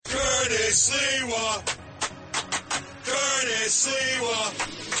Curtis Lewa. Curtis Lewa.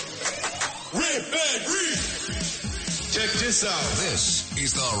 Rip and read. Check this out. This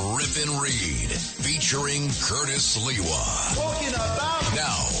is the Rip and Read featuring Curtis Lewa. Talking about.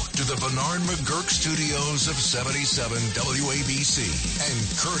 Now to the Bernard McGurk studios of 77 WABC and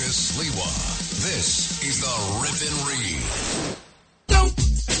Curtis Lewa. This is the Rip and Read. Don't.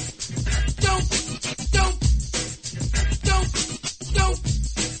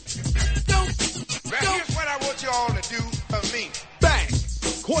 Now here's what I want you all to do for me. Bang!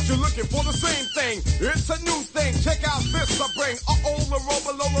 Caught you looking for the same thing. It's a new thing. Check out this I bring. The roll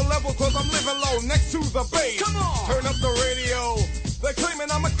below the level cause I'm living low next to the base. Come on! Turn up the radio. They're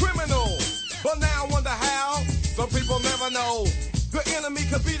claiming I'm a criminal. But now I wonder how. Some people never know. The enemy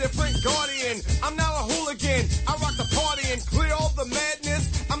could be their friend guardian. I'm now a hooligan. I rock the party and clear all the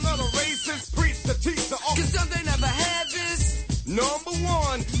madness. I'm not a racist. Preach to teach the all. Cause some they never had this. Number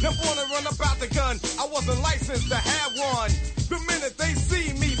one, never wanna run about the gun. I wasn't licensed to have one. The minute they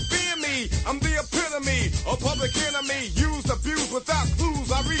see me, fear me. I'm the epitome, a public enemy. Used, abused without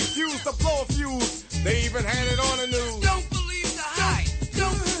clues. I refuse to blow a fuse. They even had it on the news. Don't believe the hype.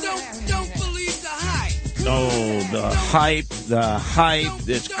 Don't believe the hype. Oh, the hype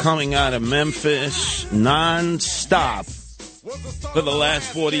that's coming out of Memphis nonstop for the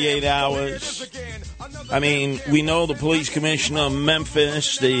last 48 hours. I mean, we know the police commissioner of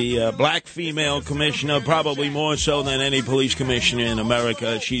Memphis, the black female commissioner, probably more so than any police commissioner in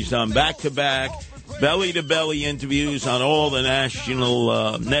America. She's done back-to-back, belly-to-belly interviews on all the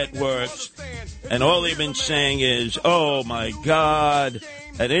national networks. And all they've been saying is, oh, my God,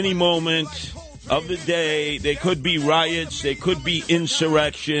 at any moment of the day, there could be riots, there could be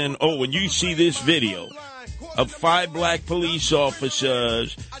insurrection. Oh, when you see this video of 5 black police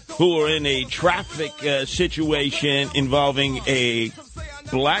officers who are in a traffic situation involving a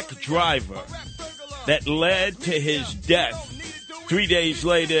black driver that led to his death 3 days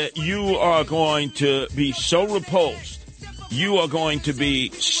later, you are going to be so repulsed. You are going to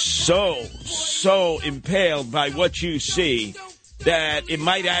be so impaled by what you see that it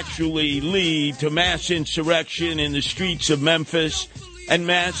might actually lead to mass insurrection in the streets of Memphis and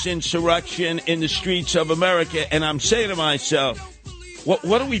mass insurrection in the streets of America. And I'm saying to myself,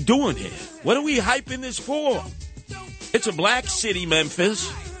 what are we doing here? What are we hyping this for? It's a black city, Memphis,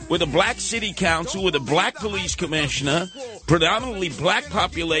 with a black city council, with a black police commissioner, predominantly black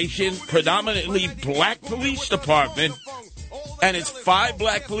population, predominantly black police department, and it's 5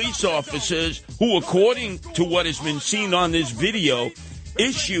 black police officers who, according to what has been seen on this video,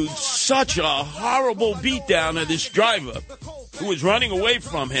 issued such a horrible beatdown of this driver who was running away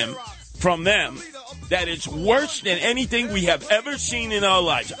from them, that it's worse than anything we have ever seen in our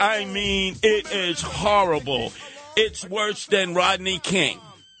lives. I mean, it is horrible. It's worse than Rodney King.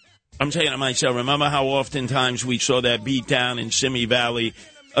 I'm saying to myself, remember how oftentimes we saw that beatdown in Simi Valley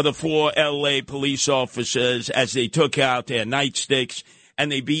of the 4 L.A. police officers as they took out their nightsticks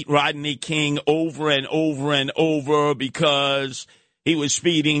and they beat Rodney King over and over and over because he was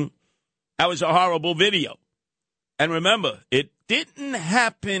speeding. That was a horrible video. And remember, it didn't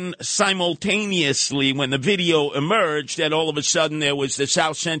happen simultaneously when the video emerged and all of a sudden there was the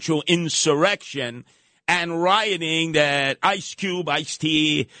South Central insurrection and rioting that Ice Cube,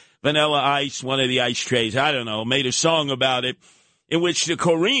 Ice-T, Vanilla Ice, one of the ice trays, I don't know, made a song about it in which the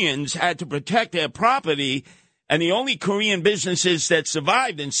Koreans had to protect their property. And the only Korean businesses that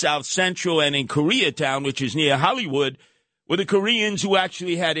survived in South Central and in Koreatown, which is near Hollywood, were the Koreans who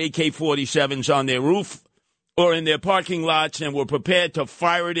actually had AK-47s on their roof or in their parking lots and were prepared to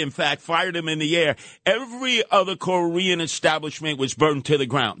fire it. In fact, fired them in the air. Every other Korean establishment was burned to the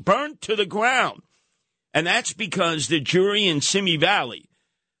ground. Burned to the ground. And that's because the jury in Simi Valley,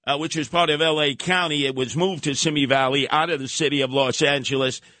 which was part of L.A. County, it was moved to Simi Valley out of the city of Los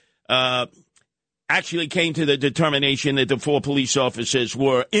Angeles, actually came to the determination that the 4 police officers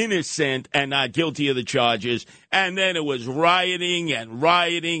were innocent and not guilty of the charges. And then it was rioting and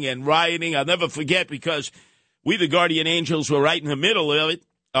rioting and rioting. I'll never forget because we, the Guardian Angels, were right in the middle of it.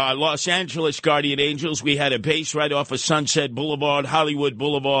 Los Angeles Guardian Angels, we had a base right off of Sunset Boulevard, Hollywood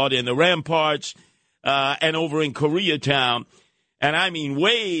Boulevard, in the Ramparts, and over in Koreatown. And I mean,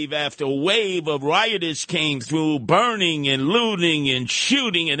 wave after wave of rioters came through, burning and looting and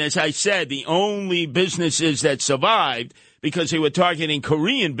shooting. And as I said, the only businesses that survived, because they were targeting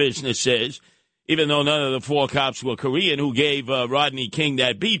Korean businesses, even though none of the 4 cops were Korean who gave Rodney King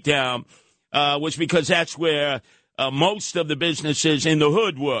that beatdown, was because that's where most of the businesses in the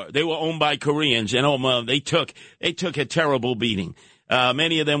hood were. They were owned by Koreans, and they took a terrible beating.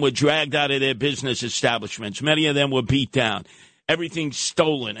 Many of them were dragged out of their business establishments. Many of them were beat down. everything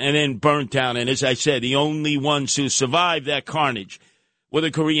stolen and then burnt down. And as I said, the only ones who survived that carnage were the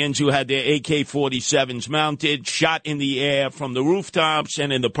Koreans who had their AK-47s mounted, shot in the air from the rooftops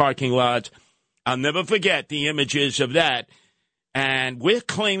and in the parking lots. I'll never forget the images of that. And we're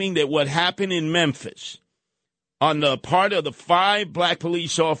claiming that what happened in Memphis on the part of the 5 black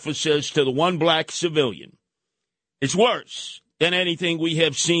police officers to the 1 black civilian is worse than anything we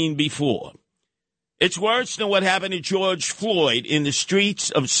have seen before. It's worse than what happened to George Floyd in the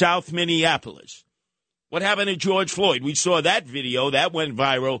streets of South Minneapolis. What happened to George Floyd? We saw that video. That went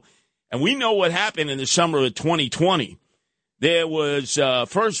viral. And we know what happened in the summer of 2020. There was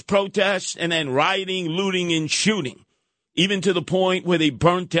first protests and then rioting, looting, and shooting, even to the point where they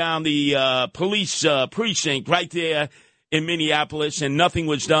burnt down the police precinct right there in Minneapolis, and nothing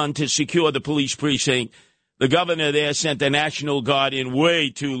was done to secure the police precinct. The governor there sent the National Guard in way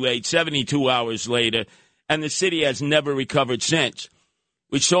too late, 72 hours later, and the city has never recovered since.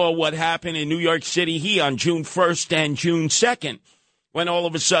 We saw what happened in New York City on June 1st and June 2nd, when all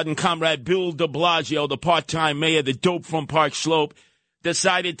of a sudden Comrade Bill de Blasio, the part-time mayor, the dope from Park Slope,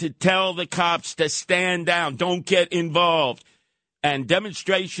 decided to tell the cops to stand down, don't get involved. And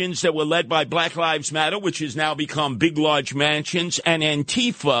demonstrations that were led by Black Lives Matter, which has now become Big Large Mansions, and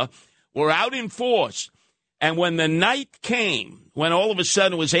Antifa were out in force. And when the night came, when all of a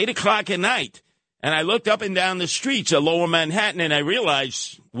sudden it was 8 o'clock at night, and I looked up and down the streets of Lower Manhattan, and I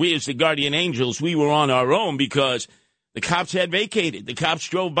realized we as the Guardian Angels, we were on our own because the cops had vacated. The cops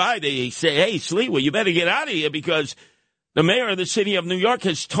drove by. They say, hey, Sliwa, you better get out of here because the mayor of the city of New York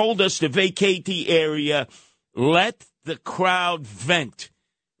has told us to vacate the area. Let the crowd vent.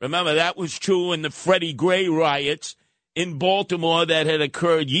 Remember, that was true in the Freddie Gray riots in Baltimore that had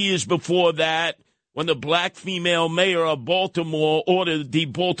occurred years before that, when the black female mayor of Baltimore ordered the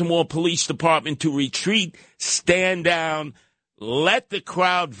Baltimore Police Department to retreat, stand down, let the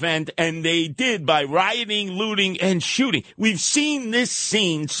crowd vent, and they did by rioting, looting, and shooting. We've seen this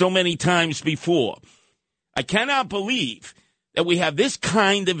scene so many times before. I cannot believe that we have this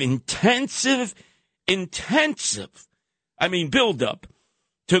kind of intensive build-up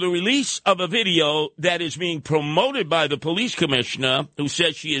to the release of a video that is being promoted by the police commissioner, who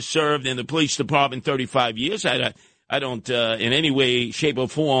says she has served in the police department 35 years. I don't in any way, shape, or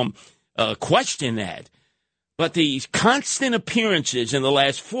form question that. But these constant appearances in the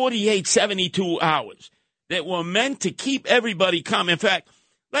last 48, 72 hours that were meant to keep everybody calm. In fact,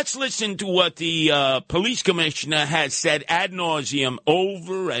 let's listen to what the police commissioner has said ad nauseum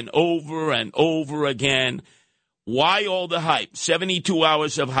over and over and over again. Why all the hype, 72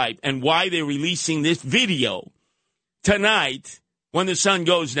 hours of hype, and why they're releasing this video tonight when the sun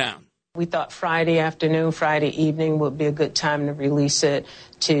goes down. We thought Friday afternoon, Friday evening would be a good time to release it,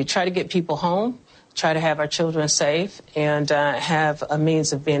 to try to get people home, try to have our children safe, and have a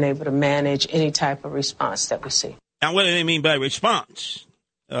means of being able to manage any type of response that we see. Now, what do they mean by response?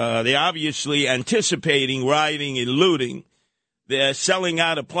 They're obviously anticipating rioting and looting. They're selling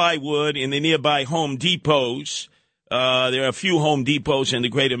out of plywood in the nearby Home Depots. There are a few Home Depots in the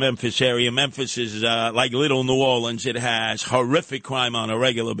greater Memphis area. Memphis is like little New Orleans. It has horrific crime on a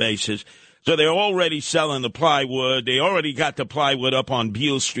regular basis. So they're already selling the plywood. They already got the plywood up on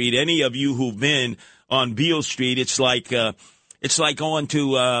Beale Street. Any of you who've been on Beale Street, it's like going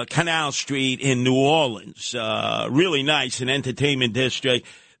to Canal Street in New Orleans. Really nice, an entertainment district.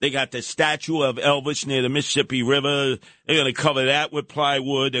 They got the statue of Elvis near the Mississippi River. They're going to cover that with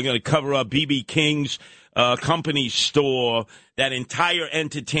plywood. They're going to cover up B.B. King's company store, that entire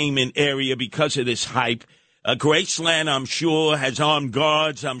entertainment area because of this hype. Graceland, I'm sure, has armed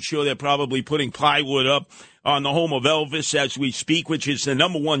guards. I'm sure they're probably putting plywood up on the home of Elvis as we speak, which is the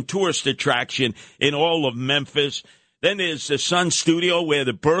number one tourist attraction in all of Memphis. Then there's the Sun Studio, where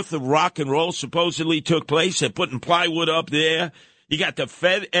the birth of rock and roll supposedly took place. They're putting plywood up there. You got the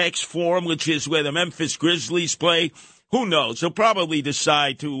FedEx Forum, which is where the Memphis Grizzlies play. Who knows? They'll probably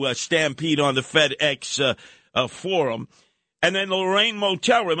decide to stampede on the FedEx Forum. And then the Lorraine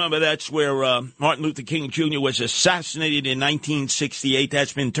Motel, remember, that's where Martin Luther King Jr. was assassinated in 1968.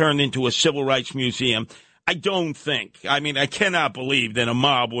 That's been turned into a civil rights museum. I cannot believe that a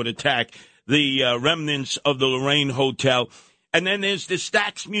mob would attack the remnants of the Lorraine Hotel. And then there's the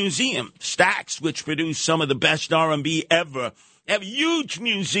Stax Museum. Stax, which produced some of the best R&B ever. They have a huge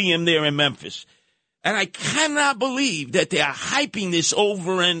museum there in Memphis. And I cannot believe that they are hyping this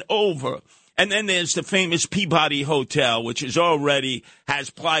over and over. And then there's the famous Peabody Hotel, which has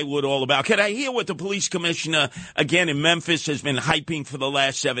plywood all about. Can I hear what the police commissioner, again in Memphis, has been hyping for the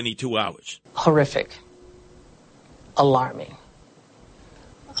last 72 hours? Horrific, alarming,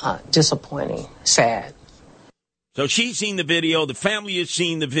 disappointing, sad. So she's seen the video. The family has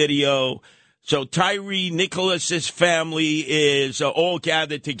seen the video. So Tyre Nicholas's family is all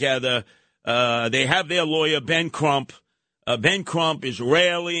gathered together. They have their lawyer, Ben Crump. Ben Crump is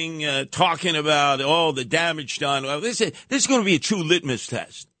railing, talking about all the damage done. Well, this is going to be a true litmus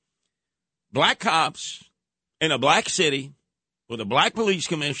test. Black cops in a black city with a black police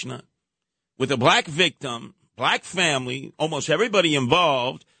commissioner, with a black victim, black family, almost everybody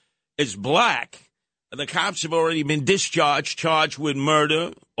involved is black. The cops have already been discharged, charged with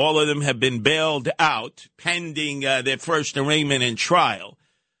murder. All of them have been bailed out pending their first arraignment and trial.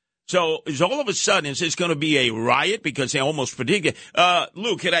 So is all of a sudden, is this going to be a riot because they almost predicted?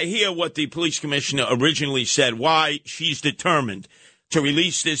 Lou, could I hear what the police commissioner originally said, why she's determined to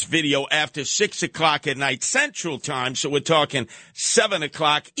release this video after 6 o'clock at night Central Time? So we're talking 7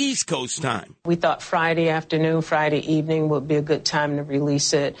 o'clock East Coast time. We thought Friday afternoon, Friday evening would be a good time to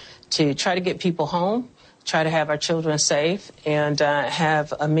release it to try to get people home, try to have our children safe, and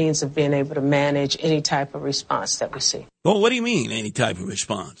have a means of being able to manage any type of response that we see. Well, what do you mean, any type of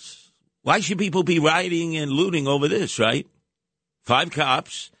response? Why should people be rioting and looting over this, right? 5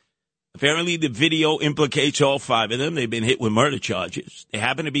 cops. Apparently the video implicates all 5 of them. They've been hit with murder charges. They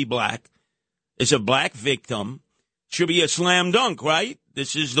happen to be black. It's a black victim. Should be a slam dunk, right?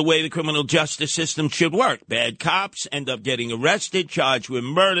 This is the way the criminal justice system should work. Bad cops end up getting arrested, charged with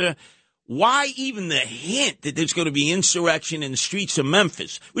murder. Why even the hint that there's going to be insurrection in the streets of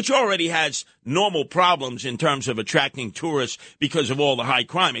Memphis, which already has normal problems in terms of attracting tourists because of all the high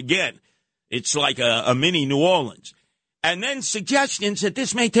crime? Again, it's like a mini New Orleans. And then suggestions that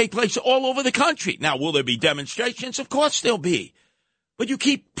this may take place all over the country. Now, will there be demonstrations? Of course there'll be. But you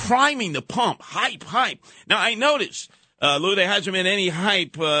keep priming the pump. Hype. Now, I notice, Lou, there hasn't been any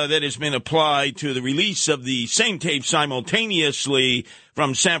hype that has been applied to the release of the same tape simultaneously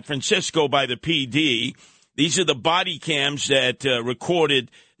from San Francisco by the PD. These are the body cams that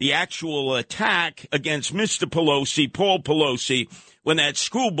recorded the actual attack against Mr. Pelosi, Paul Pelosi, when that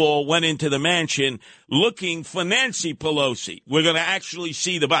screwball went into the mansion looking for Nancy Pelosi. We're going to actually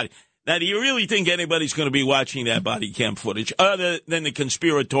see the body. Now, do you really think anybody's going to be watching that body cam footage other than the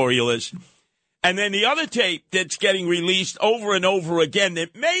conspiratorialists? And then the other tape that's getting released over and over again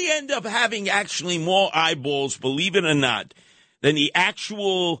that may end up having actually more eyeballs, believe it or not, than the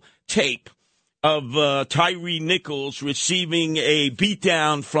actual tape of Tyre Nichols receiving a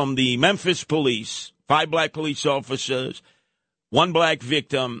beatdown from the Memphis police, 5 black police officers, 1 black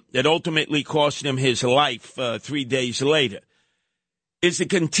victim that ultimately cost him his life 3 days later, is the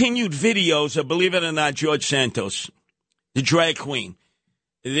continued videos of, believe it or not, George Santos, the drag queen.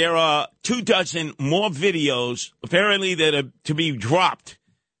 There are 24 more videos, apparently, that are to be dropped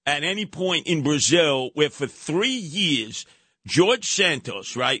at any point in Brazil, where for 3 years, George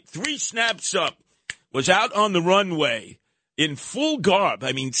Santos, right, 3 snaps up, was out on the runway in full garb.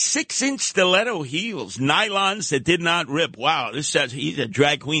 I mean, 6-inch stiletto heels, nylons that did not rip. Wow, this says he's a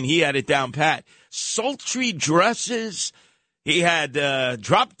drag queen. He had it down pat. Sultry dresses. He had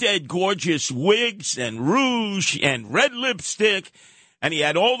drop-dead gorgeous wigs and rouge and red lipstick. And he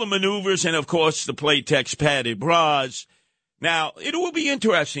had all the maneuvers and, of course, the Playtex padded bras. Now, it will be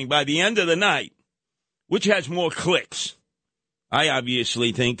interesting by the end of the night, which has more clicks. I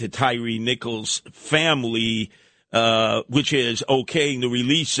obviously think the Tyre Nichols family, which is okaying the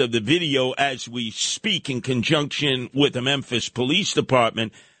release of the video as we speak in conjunction with the Memphis Police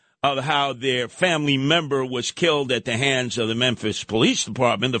Department, of how their family member was killed at the hands of the Memphis Police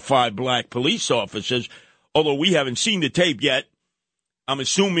Department, the 5 black police officers. Although we haven't seen the tape yet, I'm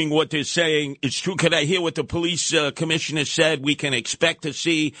assuming what they're saying is true. Could I hear what the police commissioner said we can expect to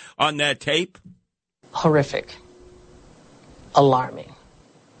see on that tape? Horrific. Alarming.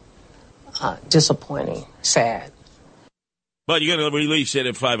 Disappointing. Sad. But you're going to release it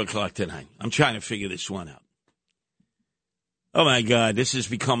at 5 o'clock tonight. I'm trying to figure this one out. Oh, my God, this has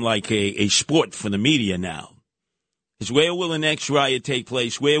become like a sport for the media now. Because where will the next riot take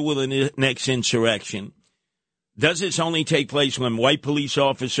place? Where will the next insurrection? Does this only take place when white police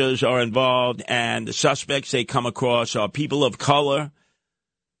officers are involved and the suspects they come across are people of color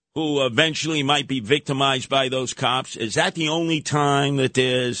who eventually might be victimized by those cops? Is that the only time that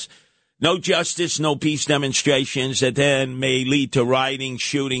there's no justice, no peace demonstrations that then may lead to rioting,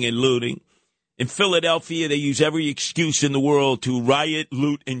 shooting, and looting? In Philadelphia, they use every excuse in the world to riot,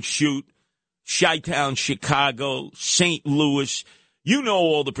 loot, and shoot. Chi-Town, Chicago, St. Louis, you know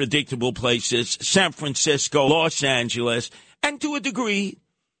all the predictable places, San Francisco, Los Angeles, and to a degree,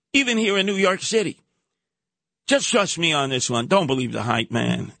 even here in New York City. Just trust me on this one. Don't believe the hype,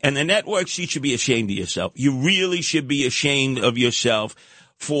 man. And the networks, you should be ashamed of yourself. You really should be ashamed of yourself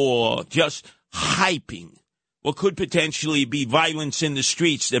for just hyping what could potentially be violence in the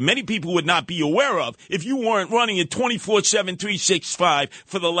streets that many people would not be aware of if you weren't running it 24/7, 365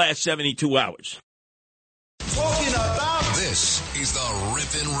 for the last 72 hours. This is the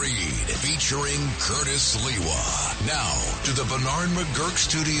Rip and Read featuring Curtis Lewa. Now to the Bernard McGurk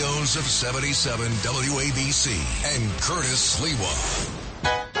studios of 77 WABC and Curtis Lewa.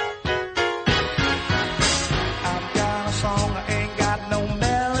 I've got a song, I ain't got no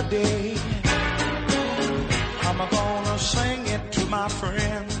melody. I'm gonna sing it to my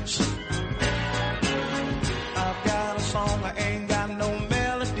friends. I've got a song, I ain't got no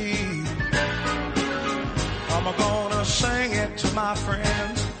melody. I'm gonna sing it to my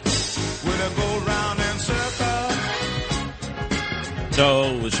friends. We'll go round in circles.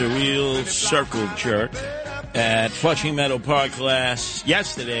 So it was a real circle jerk at Flushing Meadow Park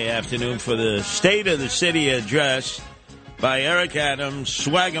yesterday afternoon for the State of the City address by Eric Adams,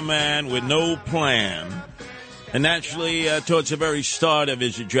 swagger man with no plan. And naturally, towards the very start of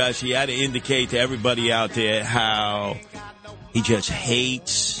his address, he had to indicate to everybody out there how he just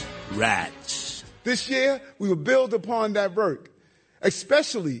hates rats. This year, we will build upon that work,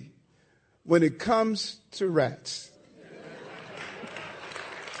 especially when it comes to rats.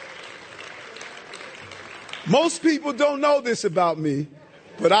 Most people don't know this about me,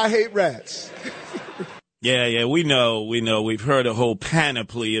 but I hate rats. Yeah, we know. We've heard a whole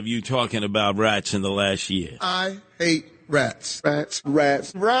panoply of you talking about rats in the last year. I hate rats. Rats.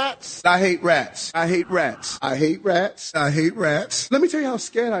 I hate rats. I hate rats. I hate rats. I hate rats. Let me tell you how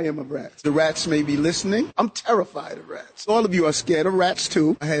scared I am of rats. The rats may be listening. I'm terrified of rats. All of you are scared of rats,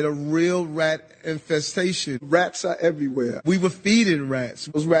 too. I had a real rat infestation. Rats are everywhere. We were feeding rats.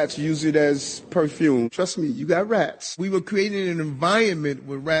 Those rats use it as perfume. Trust me, you got rats. We were creating an environment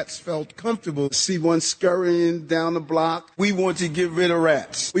where rats felt comfortable. See one scurrying down the block. We want to get rid of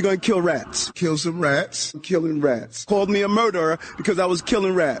rats. We're going to kill rats. Kill some rats. I'm killing rats. Called me a murderer because I was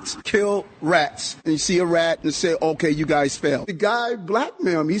killing rats. Kill rats. And you see a rat and say, okay, you guys failed. The guy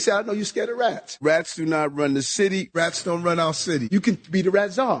blackmailed me. He said, I know you're scared of rats. Rats do not run the city. Rats don't run our city. You can be the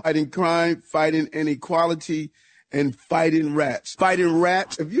rat czar. Fighting crime, fighting inequality, and fighting rats. Fighting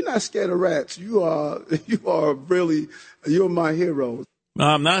rats. If you're not scared of rats, you're my hero.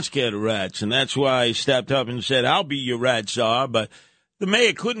 I'm not scared of rats, and that's why I stepped up and said, I'll be your rat czar, but the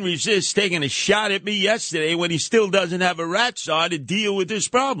mayor couldn't resist taking a shot at me yesterday when he still doesn't have a rat czar to deal with this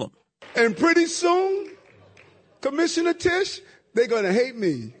problem. And pretty soon, Commissioner Tisch, they're going to hate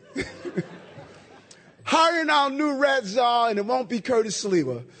me. Hiring our new rat czar, and it won't be Curtis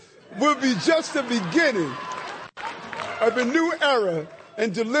Lewa, will be just the beginning of a new era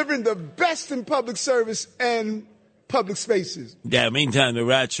in delivering the best in public service and public spaces. Yeah, meantime, the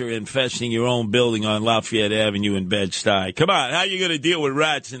rats are infesting your own building on Lafayette Avenue in Bed-Stuy. Come on, how are you going to deal with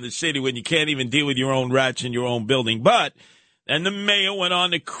rats in the city when you can't even deal with your own rats in your own building? But then the mayor went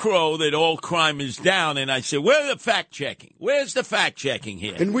on to crow that all crime is down, and I said, where's the fact-checking? Where's the fact-checking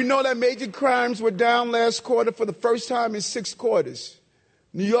here? And we know that major crimes were down last quarter for the first time in 6 quarters.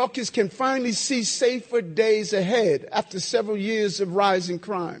 New Yorkers can finally see safer days ahead after several years of rising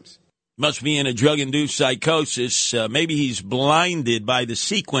crimes. Must be in a drug-induced psychosis. Maybe he's blinded by the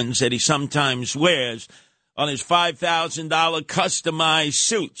sequins that he sometimes wears on his $5,000 customized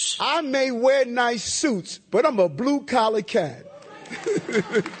suits. I may wear nice suits, but I'm a blue-collar cat.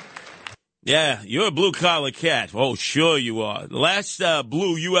 Yeah, you're a blue-collar cat. Oh, sure you are. The last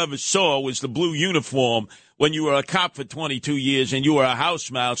blue you ever saw was the blue uniform when you were a cop for 22 years and you were a house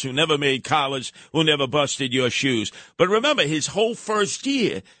mouse who never made collars, who never busted your shoes. But remember, his whole first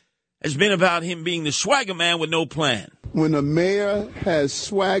year has been about him being the swagger man with no plan. When a mayor has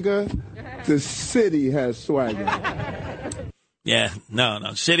swagger, the city has swagger. Yeah,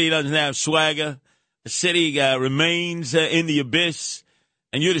 no. City doesn't have swagger. The city remains in the abyss,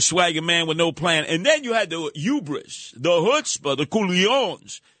 and you're the swagger man with no plan. And then you had the hubris, the chutzpah, the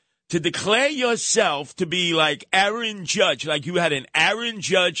coulions, to declare yourself to be like Aaron Judge, like you had an Aaron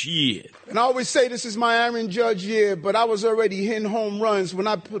Judge year. And I always say this is my Aaron Judge year, but I was already hitting home runs when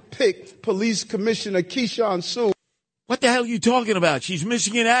I picked Police Commissioner Keyshawn Sewell. What the hell are you talking about? She's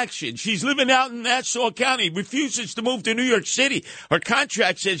missing in action. She's living out in Nassau County, refuses to move to New York City. Her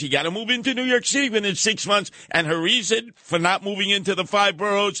contract says you got to move into New York City within 6 months, and her reason for not moving into the 5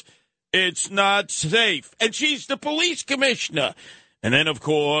 boroughs, it's not safe. And she's the police commissioner. And then, of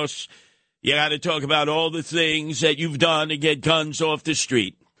course, you got to talk about all the things that you've done to get guns off the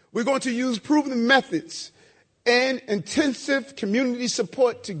street. We're going to use proven methods and intensive community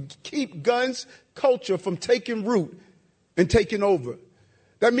support to keep guns culture from taking root and taking over.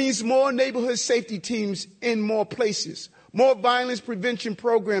 That means more neighborhood safety teams in more places, more violence prevention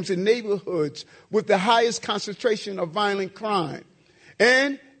programs in neighborhoods with the highest concentration of violent crime,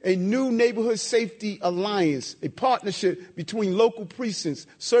 and a new neighborhood safety alliance, a partnership between local precincts,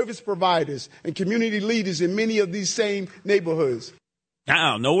 service providers, and community leaders in many of these same neighborhoods.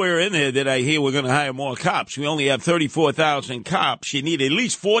 Now, nowhere in there did I hear we're going to hire more cops. We only have 34,000 cops. You need at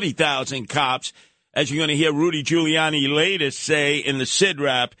least 40,000 cops, as you're going to hear Rudy Giuliani later say in the Sid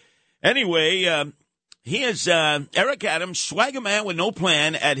rap. Anyway, here's Eric Adams, swagger man with no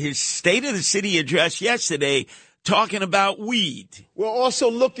plan, at his State of the City address yesterday, talking about weed. We're also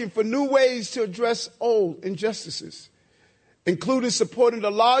looking for new ways to address old injustices, including supporting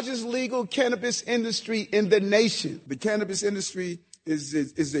the largest legal cannabis industry in the nation. The cannabis industry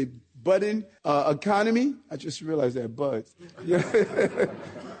is a budding economy. I just realized that, bud. Yeah.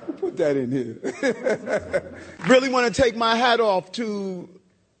 Put that in here. Really want to take my hat off to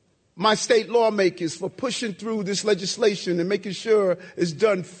my state lawmakers for pushing through this legislation and making sure it's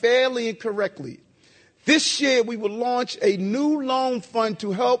done fairly and correctly. This year, we will launch a new loan fund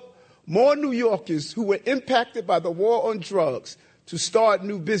to help more New Yorkers who were impacted by the war on drugs to start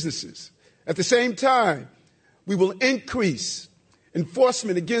new businesses. At the same time, we will increase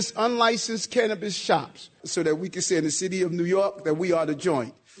enforcement against unlicensed cannabis shops so that we can say in the city of New York that we are the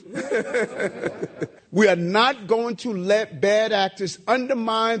joint. We are not going to let bad actors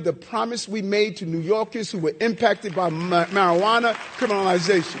undermine the promise we made to New Yorkers who were impacted by marijuana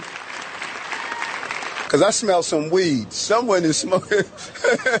criminalization. Because I smell some weed. Someone is smoking.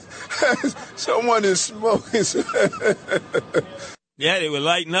 Someone is smoking. Yeah, they were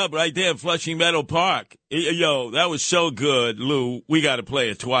lighting up right there in Flushing Meadow Park. Yo, that was so good, Lou. We got to play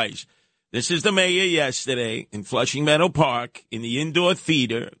it twice. This is the mayor yesterday in Flushing Meadow Park in the indoor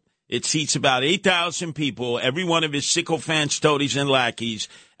theater. It seats about 8,000 people, every one of his sycophants, toadies, and lackeys.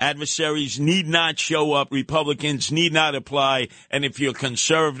 Adversaries need not show up. Republicans need not apply. And if you're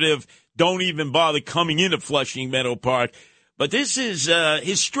conservative, don't even bother coming into Flushing Meadow Park. But this is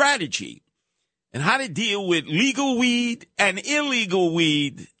his strategy and how to deal with legal weed and illegal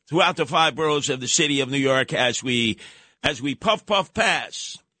weed throughout the 5 boroughs of the city of New York as we puff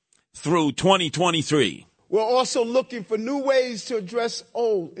pass through 2023. We're also looking for new ways to address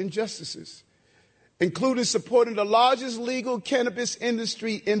old injustices, including supporting the largest legal cannabis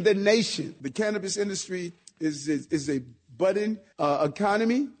industry in the nation. The cannabis industry is a budding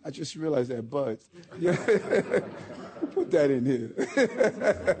economy. I just realized that, bud. Yeah. Put that in here.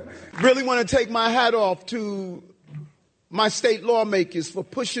 Really want to take my hat off to my state lawmakers for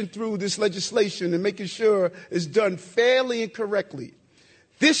pushing through this legislation and making sure it's done fairly and correctly.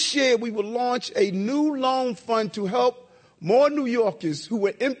 This year, we will launch a new loan fund to help more New Yorkers who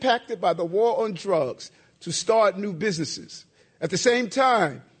were impacted by the war on drugs to start new businesses. At the same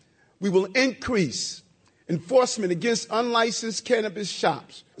time, we will increase enforcement against unlicensed cannabis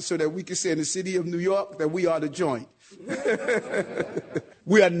shops so that we can say in the city of New York that we are the joint.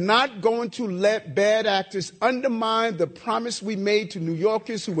 We are not going to let bad actors undermine the promise we made to New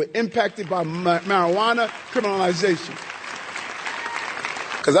Yorkers who were impacted by marijuana criminalization.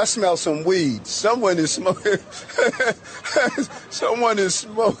 Because I smell some weed. Someone is smoking. Someone is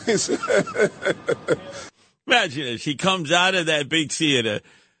smoking. Imagine this. He comes out of that big theater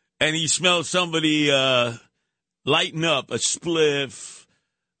and he smells somebody lighting up a spliff,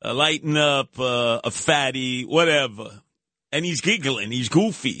 lighting up a fatty, whatever. And he's giggling. He's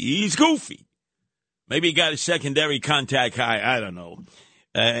goofy. Maybe he got a secondary contact high. I don't know.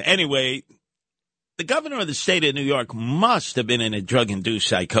 Anyway, the governor of the state of New York must have been in a drug-induced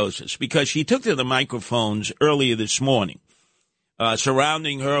psychosis because she took to the microphones earlier this morning.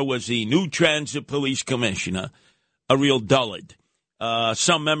 Surrounding her was the new transit police commissioner, a real dullard.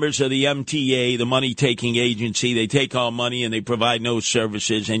 Some members of the MTA, the money-taking agency, they take our money and they provide no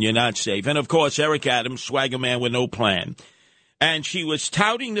services and you're not safe. And, of course, Eric Adams, swagger man with no plan. And she was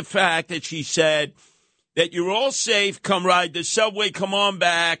touting the fact that she said that you're all safe, come ride the subway, come on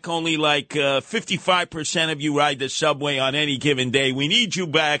back. Only like 55% of you ride the subway on any given day. We need you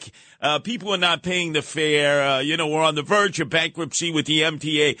back. People are not paying the fare. We're on the verge of bankruptcy with the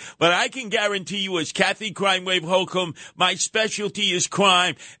MTA. But I can guarantee you, as Kathy Crime Wave Holcomb, my specialty is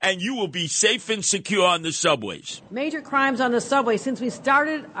crime, and you will be safe and secure on the subways. Major crimes on the subway. Since we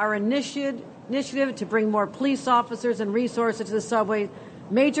started our initiative to bring more police officers and resources to the subway,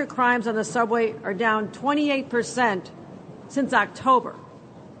 major crimes on the subway are down 28% since October.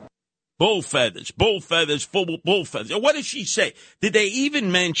 Bull feathers. What did she say? Did they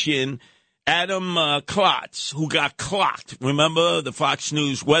even mention Adam Klotz, who got clocked? Remember the Fox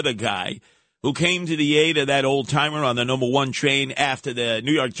News weather guy who came to the aid of that old-timer on the number 1 train after the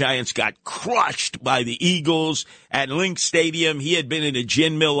New York Giants got crushed by the Eagles at Link Stadium. He had been in a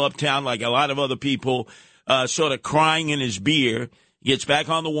gin mill uptown like a lot of other people, sort of crying in his beer. He gets back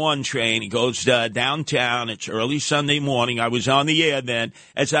on the 1 train. He goes downtown. It's early Sunday morning. I was on the air then,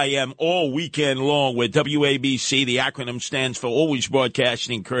 as I am all weekend long with WABC. The acronym stands for Always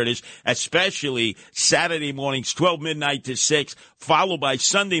Broadcasting, Curtis, especially Saturday mornings, 12 midnight to 6, followed by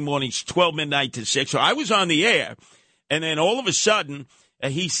Sunday mornings, 12 midnight to 6. So I was on the air, and then all of a sudden,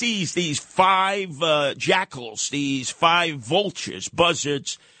 he sees these 5 jackals, these 5 vultures,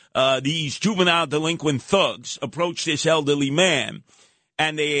 buzzards, these juvenile delinquent thugs approach this elderly man,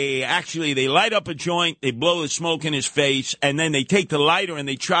 and they light up a joint, they blow the smoke in his face, and then they take the lighter and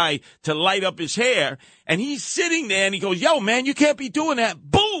they try to light up his hair, and he's sitting there, and he goes, yo, man, you can't be doing that.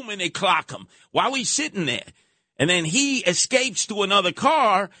 Boom, and they clock him while he's sitting there. And then he escapes to another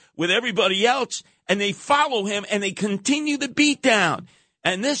car with everybody else, and they follow him, and they continue the beatdown.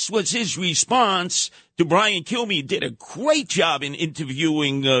 And this was his response to Brian Kilmeade. He did a great job in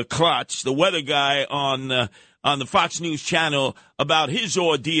interviewing Klotz, the weather guy, on the Fox News channel about his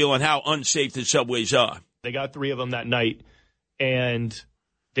ordeal and how unsafe the subways are. They got 3 of them that night, and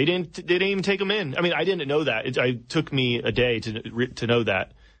they didn't even take them in. I mean, I didn't know that. It took me a day to know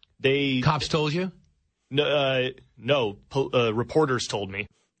that. Cops told you? No, reporters told me.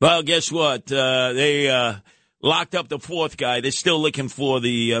 Well, guess what? They locked up the 4th guy. They're still looking for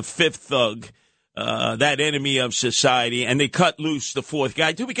the 5th thug, that enemy of society, and they cut loose the 4th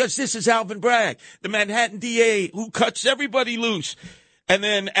guy, too, because this is Alvin Bragg, the Manhattan DA, who cuts everybody loose. And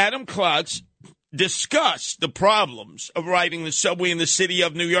then Adam Klotz discussed the problems of riding the subway in the city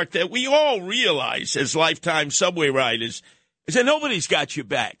of New York that we all realize as lifetime subway riders, is that nobody's got your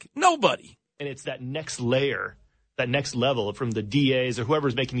back. Nobody. And it's that next layer, that next level from the DAs or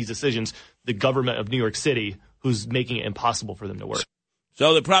whoever's making these decisions, the government of New York City, who's making it impossible for them to work.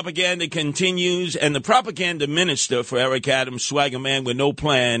 So the propaganda continues, and the propaganda minister for Eric Adams, swagger man with no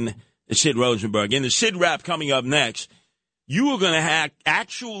plan, is Sid Rosenberg. In the Sid Rap coming up next, you are going to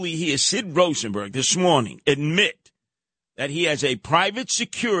actually hear Sid Rosenberg this morning admit that he has a private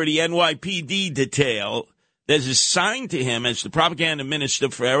security NYPD detail that is assigned to him as the propaganda minister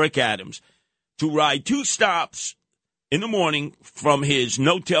for Eric Adams to ride 2 stops in the morning from his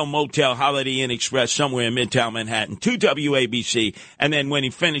no-tell motel Holiday Inn Express somewhere in Midtown Manhattan to WABC, and then when he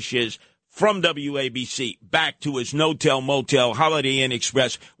finishes from WABC back to his no-tell motel Holiday Inn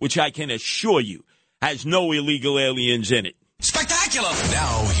Express, which I can assure you has no illegal aliens in it. Spectacular!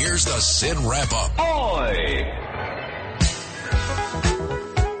 Now here's the Sid wrap-up. Oi!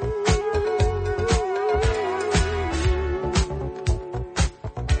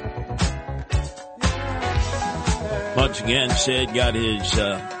 Once again, Sid got his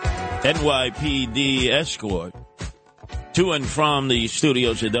NYPD escort to and from the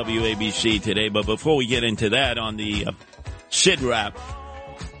studios of WABC today. But before we get into that on the Sid Rap,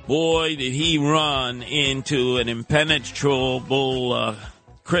 boy, did he run into an impenetrable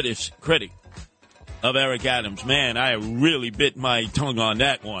critic of Eric Adams. Man, I really bit my tongue on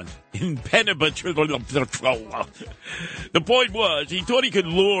that one. Impenetrable. The point was, he thought he could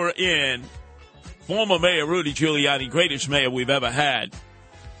lure in former Mayor Rudy Giuliani, greatest mayor we've ever had,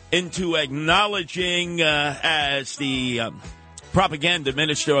 into acknowledging as the propaganda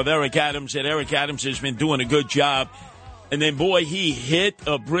minister of Eric Adams that Eric Adams has been doing a good job. And then, boy, he hit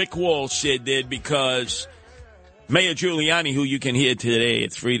a brick wall, Sid did, because Mayor Giuliani, who you can hear today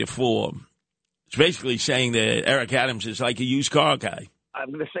at 3 to 4, is basically saying that Eric Adams is like a used car guy.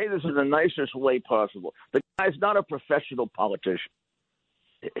 I'm going to say this in the nicest way possible. The guy's not a professional politician.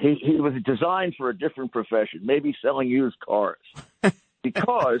 He was designed for a different profession, maybe selling used cars.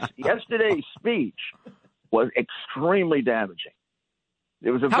 Because yesterday's speech was extremely damaging.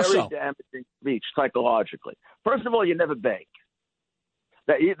 It was a very damaging speech psychologically. First of all, you never beg.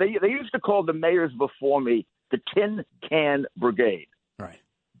 They used to call the mayors before me the Tin Can Brigade. Right.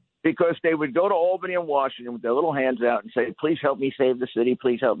 Because they would go to Albany and Washington with their little hands out and say, please help me save the city,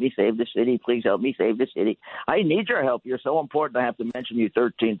 please help me save the city, please help me save the city. I need your help. You're so important I have to mention you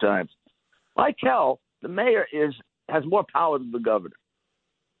 13 times. Like hell, the mayor has more power than the governor.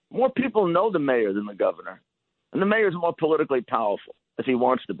 More people know the mayor than the governor. And the mayor is more politically powerful, if he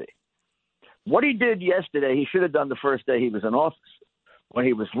wants to be. What he did yesterday, he should have done the first day he was in office, when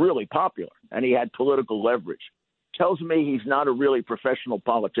he was really popular and he had political leverage. Tells me he's not a really professional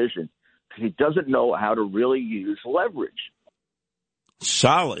politician because he doesn't know how to really use leverage.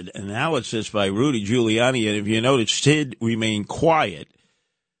 Solid analysis by Rudy Giuliani. And if you notice, Sid remained quiet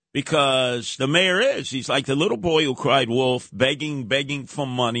because the mayor he's like the little boy who cried wolf, begging for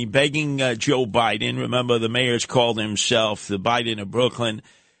money, begging Joe Biden. Remember, the mayor's called himself the Biden of Brooklyn.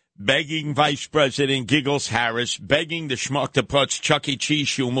 Begging Vice President Giggles Harris, begging the schmuck to putz Chuck E. Cheese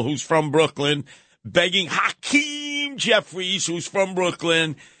Schumer, who's from Brooklyn, begging Hakeem Jeffries, who's from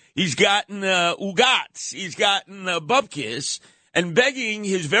Brooklyn. He's gotten Ugats, he's gotten Bupkis, and begging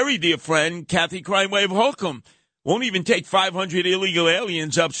his very dear friend, Kathy Crime Wave Holcomb. Won't even take 500 illegal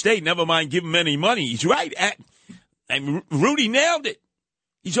aliens upstate, never mind give him any money. He's right. And Rudy nailed it.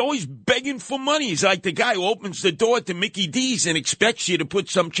 He's always begging for money. He's like the guy who opens the door to Mickey D's and expects you to put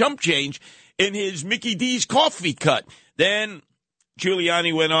some chump change in his Mickey D's coffee cut. Then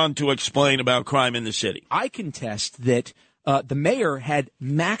Giuliani went on to explain about crime in the city. I contest that the mayor had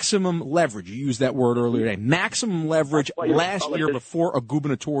maximum leverage. You used that word earlier today. Maximum leverage last year before a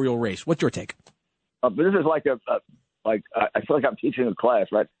gubernatorial race. What's your take? But this is like I feel like I'm teaching a class,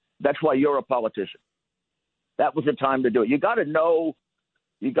 right? That's why you're a politician. That was the time to do it. You got to know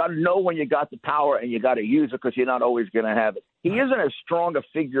when you got the power, and you got to use it because you're not always going to have it. He isn't as strong a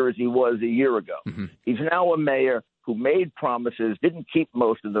figure as he was a year ago. Mm-hmm. He's now a mayor who made promises, didn't keep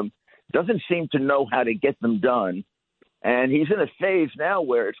most of them, doesn't seem to know how to get them done, and he's in a phase now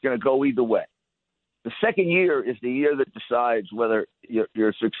where it's going to go either way. The second year is the year that decides whether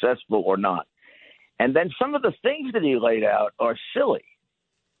you're successful or not. And then some of the things that he laid out are silly.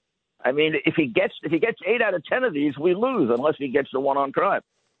 I mean, if he gets 8 out of 10 of these, we lose unless he gets the one on crime.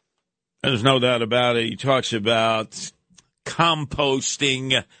 There's no doubt about it. He talks about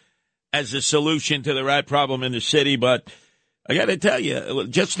composting as a solution to the rat problem in the city. But I got to tell you,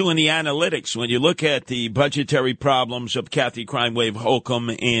 just doing the analytics, when you look at the budgetary problems of Kathy Crime Wave Holcomb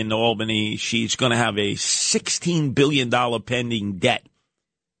in Albany, she's going to have a $16 billion pending debt.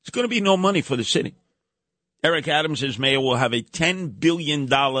 It's going to be no money for the city. Eric Adams, as mayor, will have a $10 billion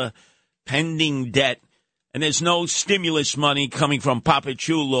pending debt, and there's no stimulus money coming from Papa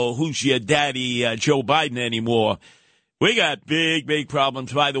Chulo, who's your daddy, Joe Biden, anymore. We got big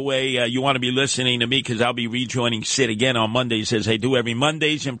problems. By the way, you want to be listening to me because I'll be rejoining Sid again on Mondays, as I do every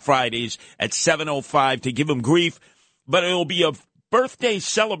Mondays and Fridays at 7:05 to give him grief. But it'll be a birthday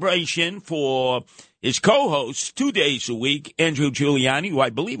celebration for his co-host 2 days a week, Andrew Giuliani, who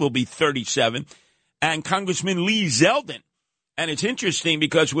I believe will be 37, and Congressman Lee Zeldin. And it's interesting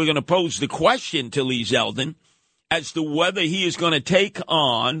because we're going to pose the question to Lee Zeldin as to whether he is going to take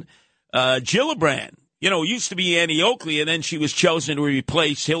on Gillibrand. You know, it used to be Annie Oakley, and then she was chosen to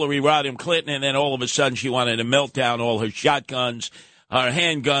replace Hillary Rodham Clinton, and then all of a sudden she wanted to melt down all her shotguns, her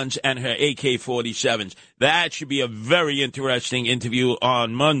handguns, and her AK-47s. That should be a very interesting interview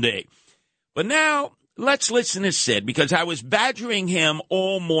on Monday. But now, let's listen to Sid, because I was badgering him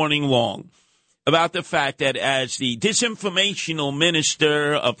all morning long about the fact that as the disinformational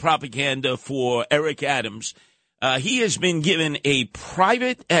minister of propaganda for Eric Adams, he has been given a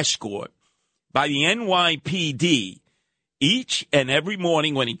private escort by the NYPD each and every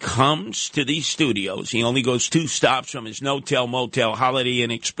morning when he comes to these studios. He only goes 2 stops from his no-tell, motel, Holiday Inn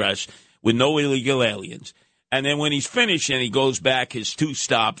Express with no illegal aliens. And then when he's finished and he goes back his 2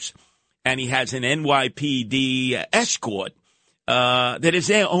 stops and he has an NYPD escort that is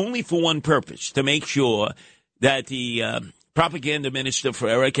there only for one purpose, to make sure that the propaganda minister for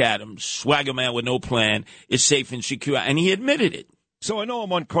Eric Adams, swagger man with no plan, is safe and secure. And he admitted it. So I know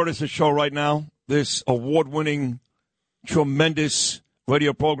I'm on Curtis's show right now, this award-winning, tremendous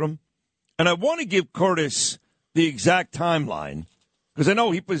radio program. And I want to give Curtis the exact timeline, because I know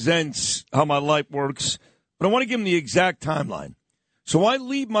he presents how my life works, but I want to give him the exact timeline. So I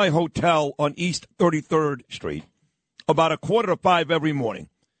leave my hotel on East 33rd Street about 4:45 every morning.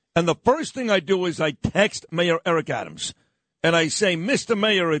 And the first thing I do is I text Mayor Eric Adams. And I say, Mr.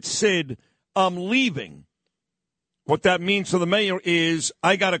 Mayor, it's Sid, I'm leaving. What that means to the mayor is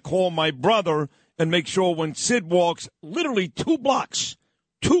I got to call my brother and make sure when Sid walks literally 2 blocks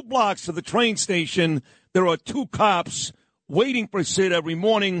to the train station, there are 2 cops waiting for Sid every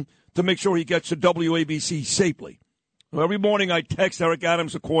morning to make sure he gets to WABC safely. Every morning I text Eric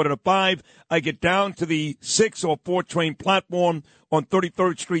Adams 4:45. I get down to the 6 or 4 train platform on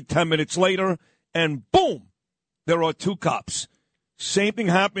 33rd Street 10 minutes later, and boom, there are 2 cops. Same thing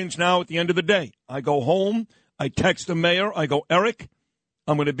happens now at the end of the day. I go home. I text the mayor. I go, Eric,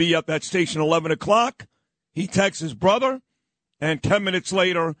 I'm going to be at that station 11 o'clock. He texts his brother, and 10 minutes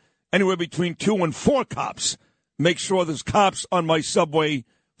later, anywhere between 2 and 4 cops make sure there's cops on my subway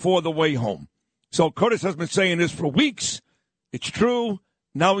for the way home. So Curtis has been saying this for weeks. It's true.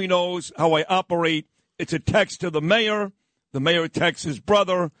 Now he knows how I operate. It's a text to the mayor. The mayor texts his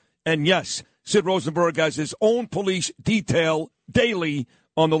brother. And yes, Sid Rosenberg has his own police detail daily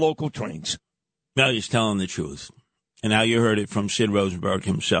on the local trains. Well, he's telling the truth. And now you heard it from Sid Rosenberg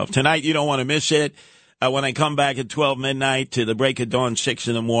himself. Tonight, you don't want to miss it. When I come back at 12 midnight to the break of dawn, 6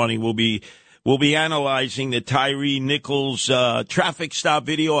 in the morning, we'll be analyzing the Tyree Nichols traffic stop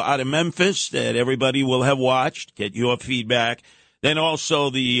video out of Memphis that everybody will have watched. Get your feedback. Then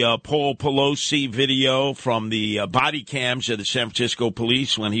also the Paul Pelosi video from the body cams of the San Francisco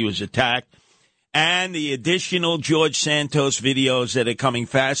police when he was attacked. And the additional George Santos videos that are coming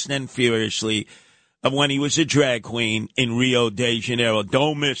fast and furiously of when he was a drag queen in Rio de Janeiro.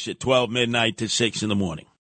 Don't miss it, 12 midnight to 6 in the morning.